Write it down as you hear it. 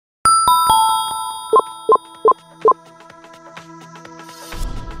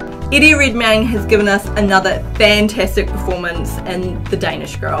Eddie Redmayne has given us another fantastic performance in The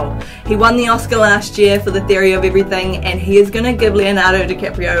Danish Girl. He won the Oscar last year for The Theory of Everything, and he is going to give Leonardo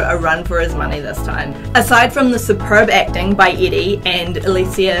DiCaprio a run for his money this time. Aside from the superb acting by Eddie and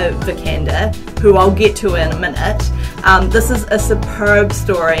Alicia Vikander, who I'll get to in a minute, this is a superb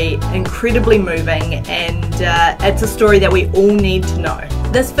story, incredibly moving, and it's a story that we all need to know.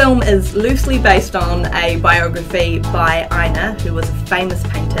 This film is loosely based on a biography by Einar, who was a famous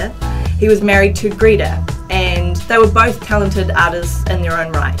painter. He was married to Greta, and they were both talented artists in their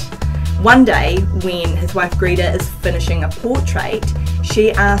own right. One day, when his wife Greta is finishing a portrait,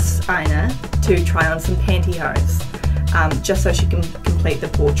 she asks Einar to try on some pantyhose, just so she can complete the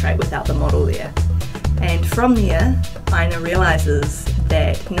portrait without the model there. And from there, Einar realises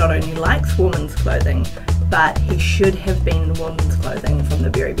that he not only likes women's clothing, but he should have been in women's clothing from the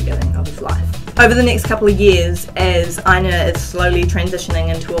very beginning of his life. Over the next couple of years, as Einar is slowly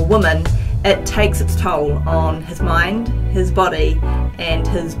transitioning into a woman, it takes its toll on his mind, his body, and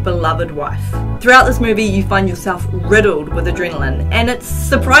his beloved wife. Throughout this movie, you find yourself riddled with adrenaline, and it's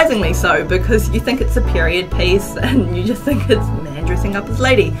surprisingly so, because you think it's a period piece and you just think it's a man dressing up as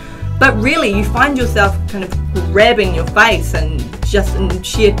lady. But really, you find yourself kind of grabbing your face and just in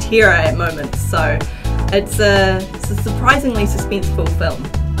sheer terror at moments. So it's a surprisingly suspenseful film.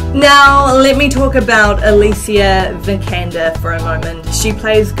 Now, let me talk about Alicia Vikander for a moment. She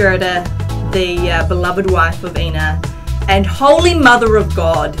plays Gerda, the beloved wife of Einar. And holy mother of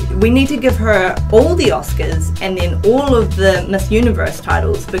God, we need to give her all the Oscars and then all of the Miss Universe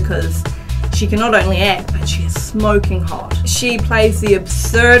titles, because she can not only act, but she is smoking hot. She plays the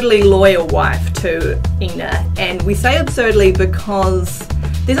absurdly loyal wife to Einar, and we say absurdly because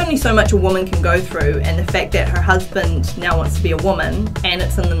there's only so much a woman can go through, and the fact that her husband now wants to be a woman, and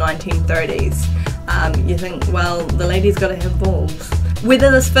it's in the 1930s, you think, well, the lady's got to have balls.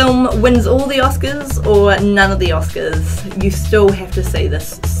 Whether this film wins all the Oscars or none of the Oscars, you still have to see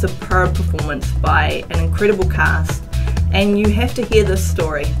this superb performance by an incredible cast, and you have to hear this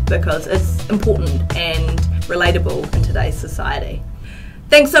story because it's important and relatable in today's society.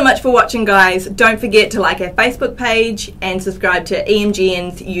 Thanks so much for watching, guys. Don't forget to like our Facebook page and subscribe to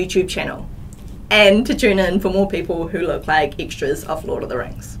EMGN's YouTube channel, and to tune in for more people who look like extras of Lord of the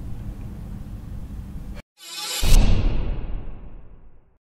Rings.